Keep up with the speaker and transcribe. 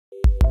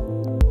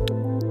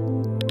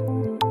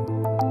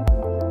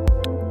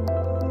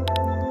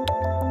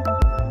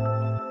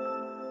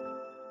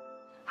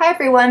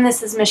everyone,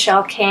 this is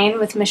Michelle Kane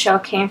with Michelle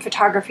Kane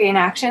Photography and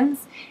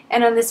Actions,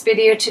 and on this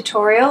video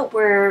tutorial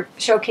we're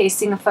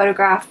showcasing a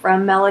photograph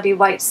from Melody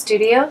White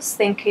Studios.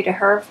 Thank you to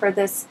her for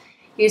this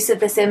use of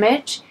this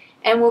image,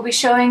 and we'll be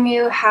showing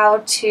you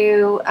how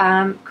to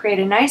create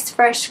a nice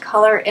fresh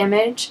color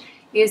image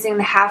using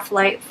the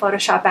half-light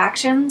Photoshop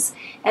actions,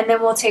 and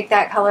then we'll take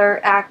that color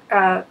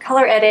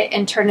edit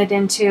and turn it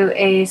into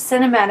a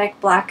cinematic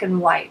black and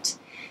white.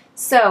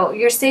 So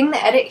you're seeing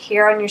the edit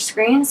here on your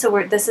screen,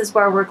 so this is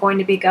where we're going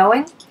to be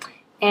going,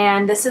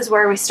 and this is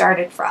where we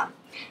started from.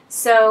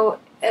 So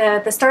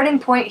the starting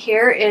point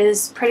here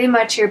is pretty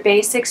much your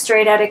basic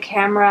straight out of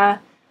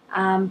camera,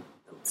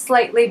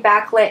 slightly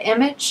backlit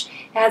image.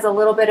 It has a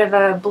little bit of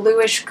a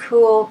bluish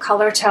cool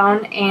color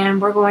tone,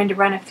 and we're going to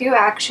run a few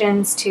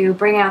actions to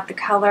bring out the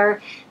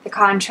color, the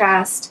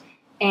contrast,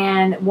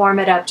 and warm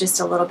it up just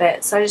a little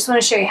bit. So I just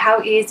want to show you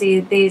how easy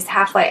these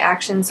half-light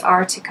actions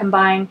are to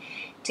combine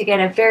to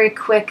get a very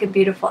quick and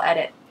beautiful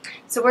edit.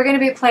 So we're going to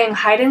be playing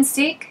hide and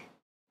seek,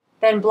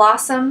 then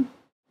blossom,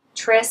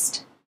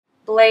 tryst,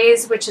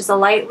 blaze, which is a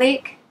light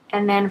leak,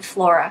 and then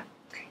flora.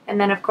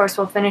 And then of course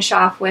we'll finish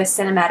off with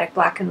cinematic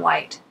black and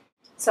white.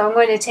 So I'm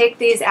going to take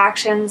these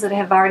actions that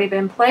have already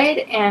been played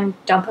and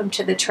dump them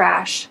to the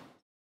trash.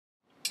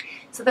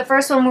 So the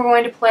first one we're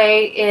going to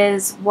play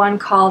is one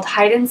called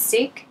hide and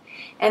seek,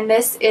 and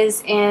this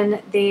is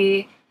in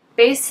the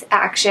base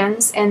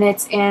actions, and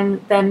it's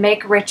in the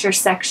make richer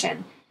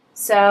section.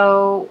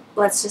 So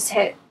let's just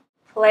hit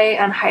play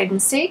on hide and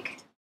seek,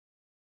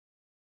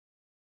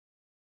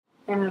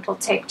 and it'll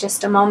take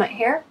just a moment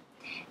here.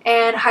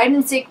 And hide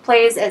and seek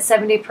plays at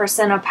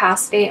 70%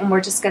 opacity, and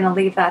we're just going to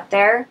leave that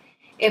there.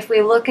 If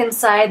we look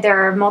inside,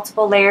 there are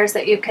multiple layers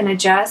that you can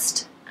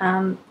adjust,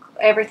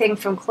 everything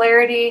from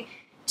clarity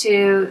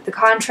to the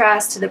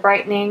contrast to the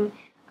brightening.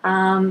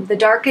 The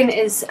darken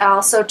is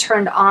also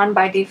turned on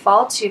by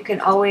default, so you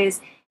can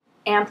always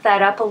amp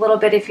that up a little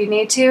bit if you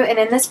need to. And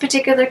in this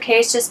particular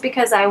case, just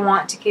because I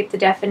want to keep the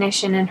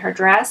definition in her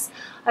dress,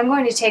 I'm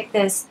going to take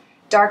this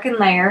darken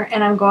layer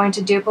and I'm going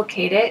to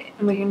duplicate it,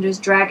 and we can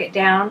just drag it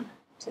down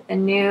to the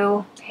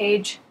new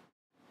page,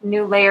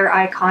 new layer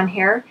icon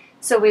here.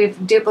 So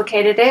we've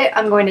duplicated it.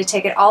 I'm going to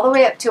take it all the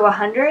way up to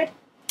 100,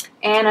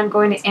 and I'm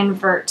going to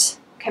invert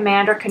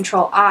Command or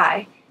Control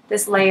I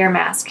this layer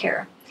mask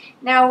here.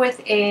 Now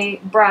with a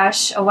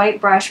brush, a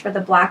white brush for the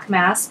black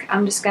mask,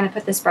 I'm just going to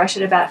put this brush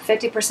at about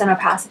 50%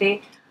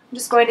 opacity. I'm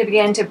just going to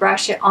begin to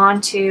brush it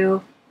onto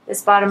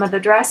this bottom of the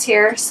dress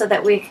here so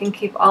that we can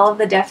keep all of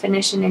the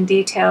definition and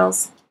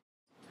details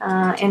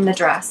in the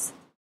dress.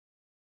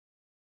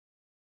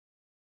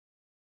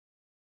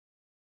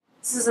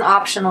 This is an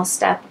optional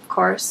step, of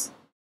course.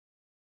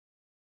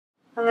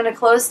 I'm going to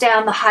close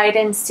down the hide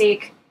and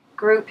seek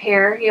group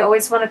here. You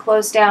always want to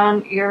close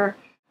down the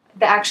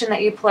action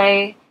that you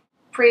play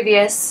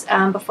previous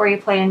before you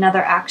play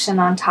another action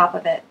on top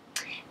of it.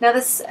 Now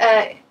this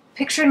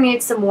picture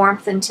needs some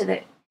warmth into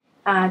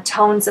the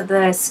tones of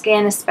the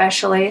skin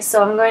especially,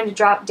 so I'm going to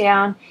drop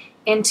down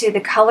into the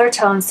color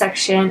tone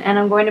section, and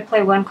I'm going to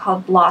play one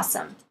called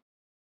Blossom.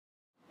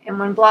 And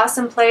when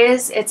Blossom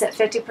plays, it's at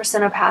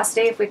 50%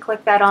 opacity. If we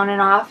click that on and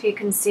off, you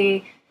can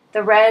see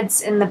the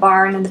reds in the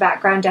barn in the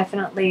background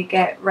definitely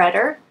get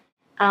redder,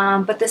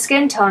 but the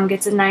skin tone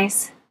gets a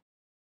nice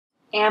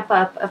amp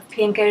up of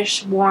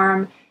pinkish,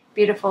 warm,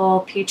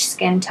 beautiful peach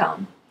skin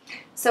tone.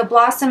 So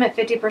Blossom at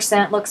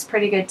 50% looks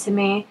pretty good to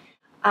me.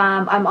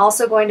 I'm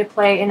also going to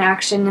play an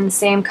action in the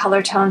same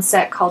color tone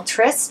set called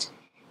Tryst,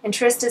 and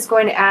Tryst is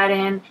going to add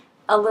in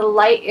a little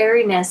light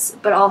airiness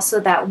but also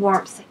that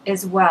warmth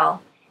as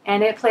well.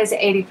 And it plays at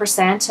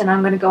 80%, and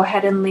I'm going to go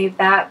ahead and leave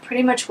that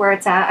pretty much where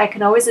it's at. I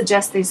can always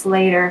adjust these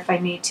later if I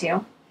need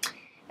to.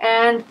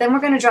 And then we're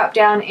going to drop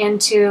down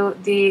into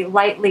the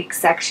light leak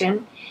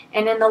section.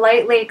 And in the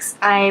light leaks,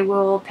 I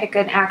will pick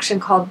an action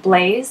called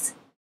Blaze.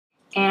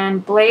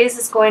 And Blaze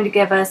is going to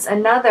give us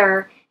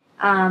another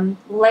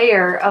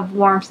layer of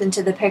warmth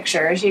into the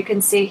picture. As you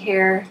can see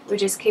here, we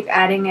just keep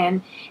adding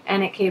in,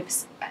 and it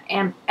keeps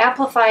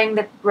amplifying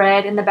the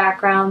red in the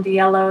background, the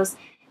yellows,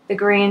 the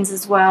greens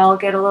as well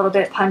get a little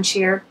bit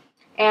punchier.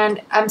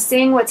 And I'm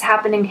seeing what's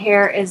happening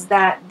here is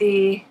that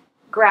the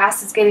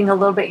grass is getting a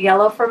little bit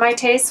yellow for my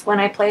taste when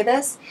I play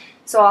this.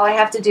 So all I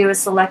have to do is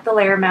select the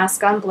layer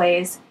mask on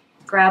Blaze,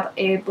 grab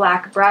a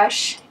black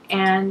brush,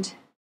 and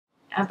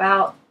I'm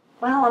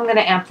going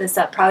to amp this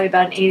up, probably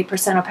about an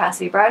 80%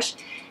 opacity brush,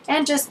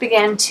 and just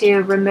begin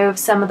to remove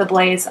some of the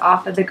blaze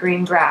off of the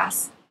green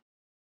grass.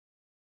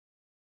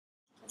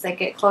 As I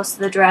get close to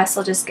the dress,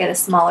 I'll just get a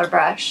smaller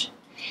brush.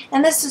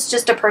 And this is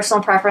just a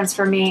personal preference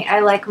for me. I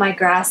like my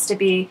grass to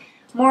be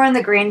more on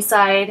the green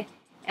side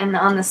and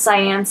on the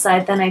cyan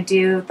side than I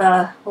do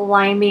the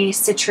limey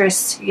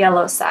citrus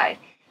yellow side.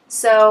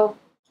 So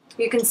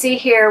you can see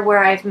here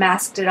where I've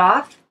masked it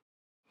off,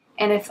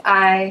 and if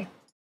I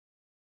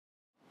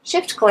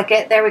shift click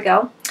it, there we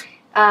go,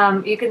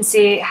 you can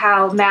see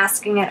how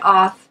masking it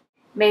off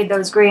made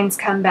those greens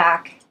come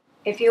back.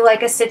 If you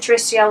like a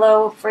citrus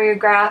yellow for your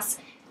grass,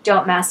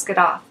 don't mask it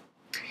off.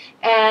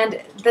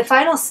 And the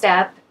final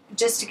step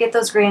just to get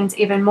those greens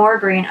even more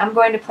green, I'm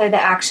going to play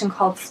the action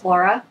called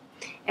Flora.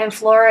 And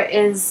Flora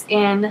is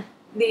in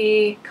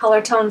the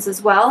color tones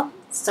as well.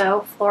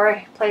 So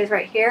Flora plays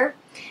right here.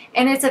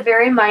 And it's a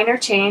very minor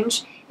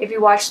change. If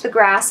you watch the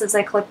grass, as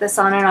I click this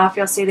on and off,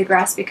 you'll see the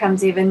grass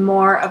becomes even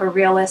more of a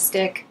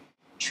realistic,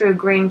 true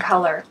green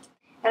color.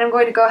 And I'm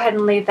going to go ahead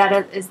and leave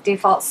that as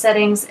default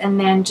settings and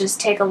then just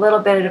take a little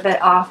bit of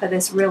it off of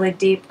this really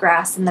deep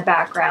grass in the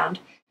background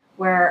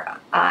where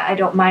I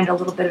don't mind a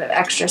little bit of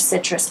extra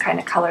citrus kind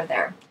of color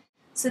there.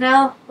 So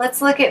now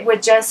let's look at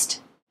with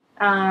just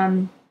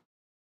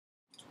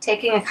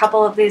taking a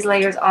couple of these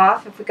layers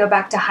off. If we go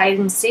back to hide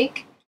and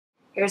seek,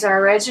 here's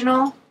our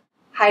original.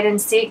 Hide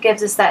and seek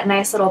gives us that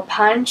nice little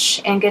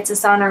punch and gets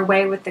us on our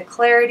way with the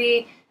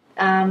clarity,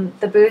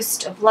 the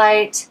boost of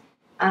light,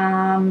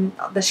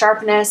 the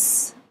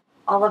sharpness,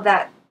 all of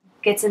that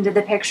gets into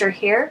the picture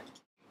here.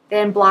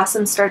 Then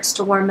Blossom starts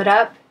to warm it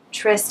up.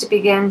 Trist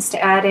begins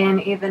to add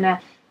in even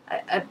a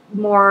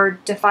more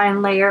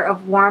defined layer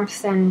of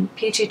warmth and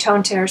peachy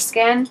tone to her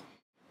skin.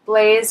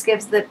 Blaze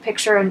gives the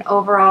picture an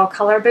overall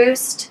color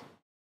boost.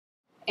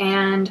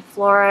 And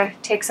Flora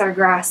takes our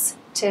grass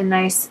to a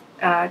nice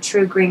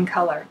true green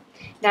color.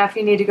 Now if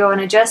you need to go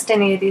and adjust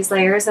any of these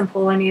layers and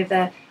pull any of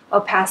the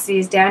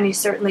opacities down, you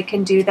certainly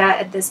can do that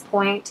at this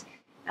point.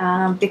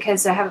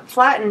 Because I have it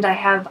flattened, I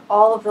have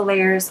all of the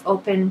layers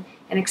open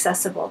and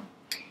accessible.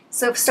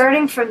 So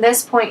starting from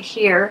this point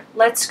here,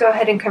 let's go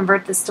ahead and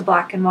convert this to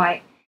black and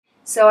white.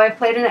 So I've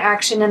played an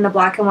action in the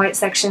black and white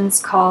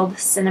sections called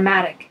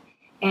Cinematic.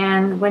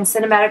 And when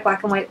Cinematic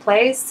Black and White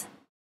plays,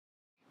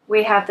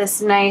 we have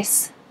this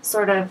nice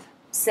sort of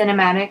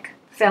cinematic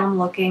film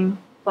looking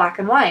black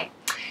and white.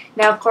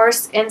 Now of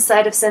course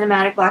inside of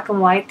Cinematic Black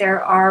and White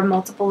there are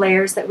multiple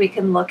layers that we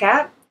can look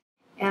at.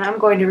 And I'm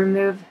going to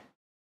remove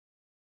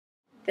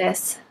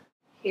this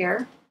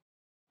here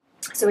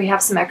so we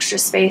have some extra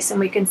space and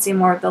we can see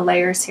more of the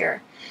layers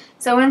here.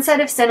 So inside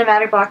of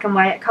Cinematic Black and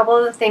White, a couple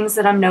of the things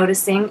that I'm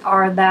noticing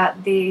are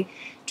that the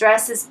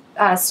dress is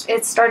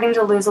it's starting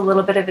to lose a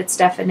little bit of its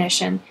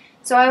definition.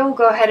 So I will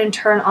go ahead and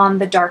turn on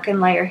the darken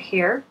layer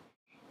here,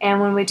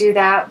 and when we do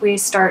that we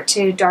start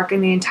to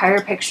darken the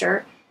entire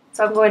picture.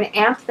 So I'm going to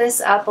amp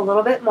this up a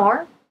little bit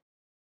more,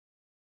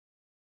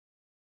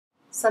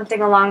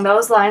 something along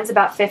those lines,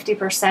 about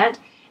 50%.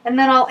 And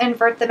then I'll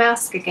invert the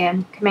mask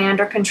again, Command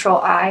or Control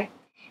I,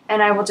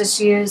 and I will just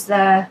use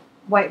the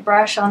white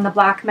brush on the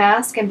black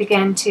mask and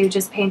begin to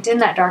just paint in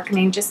that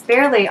darkening just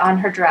barely on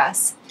her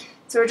dress.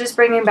 So we're just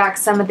bringing back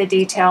some of the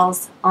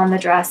details on the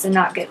dress and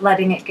not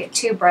letting it get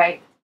too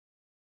bright.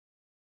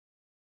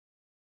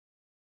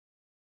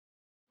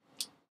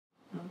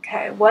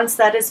 Okay, once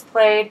that is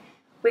played,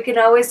 we can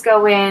always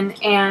go in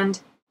and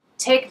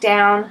take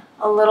down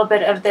a little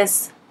bit of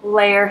this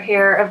layer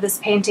here of this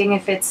painting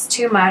if it's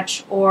too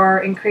much, or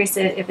increase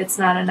it if it's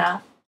not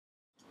enough.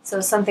 So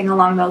something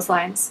along those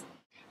lines.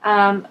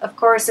 Of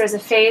course there's a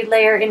fade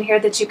layer in here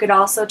that you could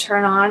also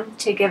turn on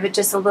to give it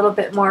just a little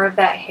bit more of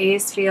that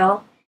haze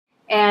feel.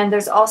 And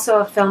there's also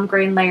a film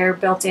grain layer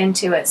built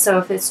into it. So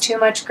if it's too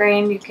much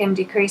grain you can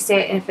decrease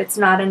it, and if it's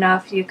not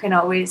enough you can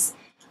always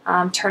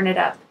turn it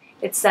up.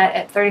 It's set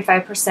at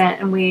 35%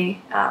 and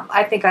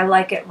I think I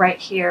like it right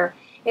here.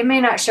 It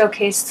may not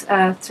showcase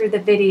through the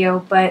video,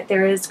 but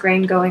there is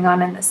grain going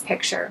on in this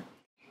picture.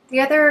 The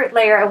other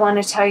layer I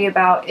want to tell you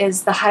about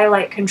is the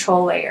highlight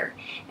control layer.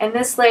 And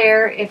this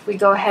layer, if we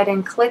go ahead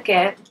and click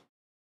it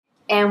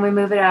and we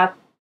move it up,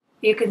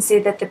 you can see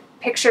that the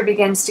picture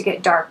begins to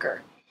get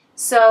darker.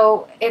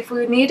 So if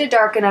we need to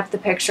darken up the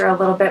picture a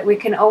little bit, we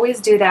can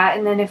always do that.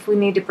 And then if we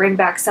need to bring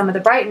back some of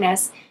the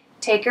brightness,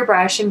 take your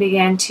brush and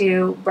begin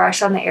to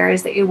brush on the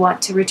areas that you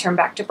want to return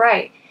back to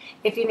bright.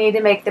 If you need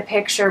to make the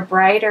picture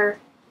brighter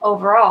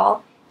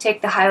overall,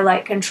 take the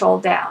highlight control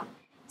down.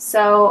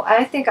 So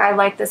I think I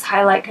like this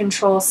highlight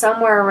control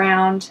somewhere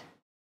around,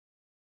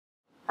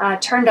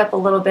 turned up a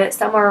little bit,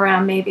 somewhere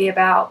around maybe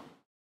about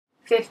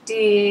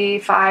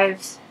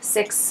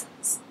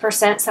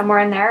 55–6%, somewhere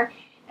in there.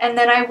 And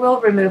then I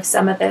will remove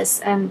some of this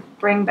and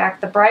bring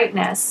back the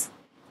brightness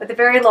with a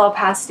very low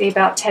opacity,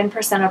 about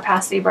 10%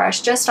 opacity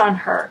brush, just on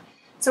her.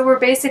 So we're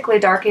basically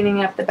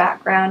darkening up the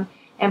background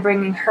and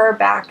bringing her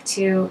back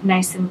to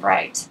nice and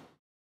bright.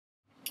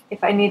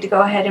 If I need to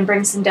go ahead and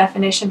bring some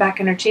definition back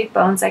in her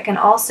cheekbones, I can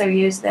also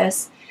use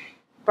this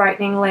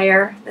brightening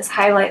layer, this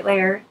highlight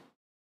layer,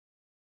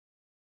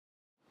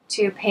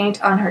 to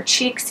paint on her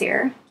cheeks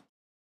here.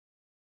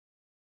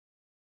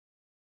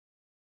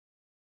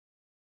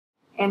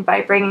 And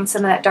by bringing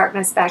some of that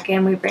darkness back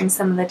in, we bring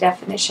some of the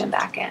definition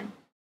back in.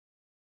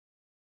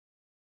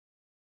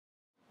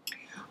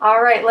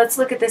 All right, let's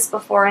look at this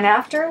before and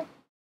after.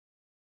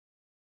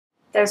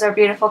 There's our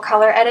beautiful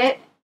color edit.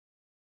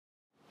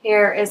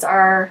 Here is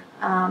our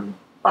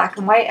black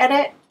and white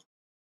edit.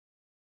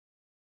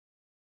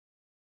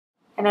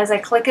 And as I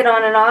click it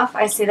on and off,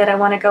 I see that I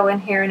want to go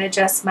in here and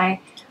adjust my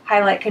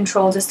highlight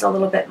control just a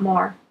little bit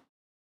more.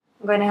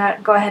 I'm going to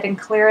go ahead and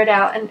clear it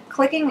out. And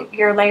clicking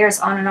your layers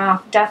on and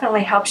off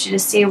definitely helps you to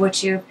see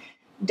what you've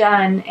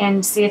done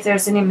and see if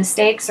there's any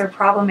mistakes or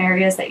problem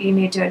areas that you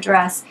need to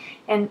address.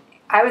 And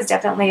I was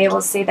definitely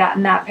able to see that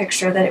in that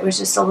picture, that it was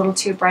just a little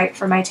too bright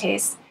for my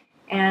taste.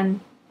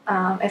 And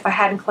if I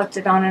hadn't clicked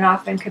it on and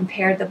off and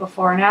compared the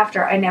before and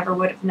after, I never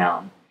would have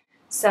known.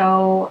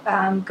 So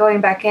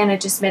going back in, I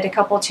just made a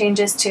couple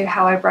changes to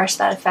how I brushed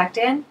that effect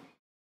in.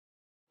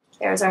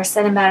 There's our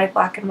cinematic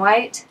black and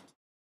white.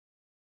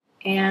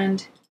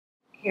 And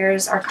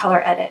here's our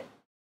color edit.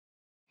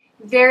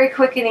 Very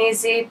quick and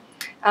easy.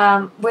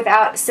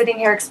 Without sitting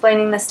here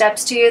explaining the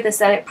steps to you,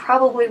 this edit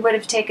probably would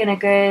have taken a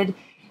good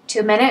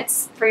 2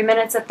 minutes, 3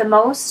 minutes at the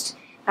most.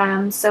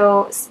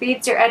 So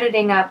speeds your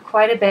editing up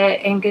quite a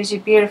bit and gives you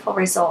beautiful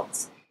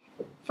results.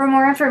 For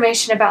more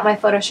information about my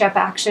Photoshop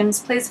actions,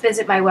 please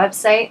visit my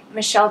website,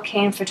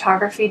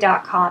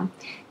 michellecanephotography.com.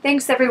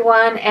 Thanks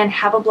everyone, and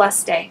have a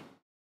blessed day.